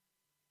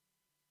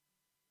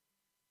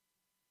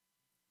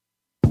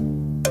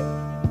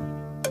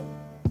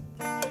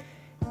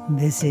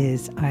This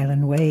is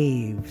Island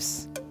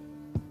Waves,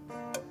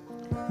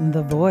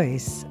 the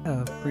voice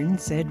of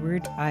Prince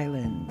Edward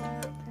Island.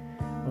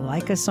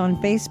 Like us on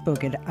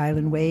Facebook at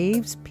Island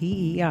Waves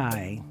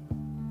PEI.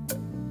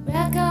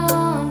 Record.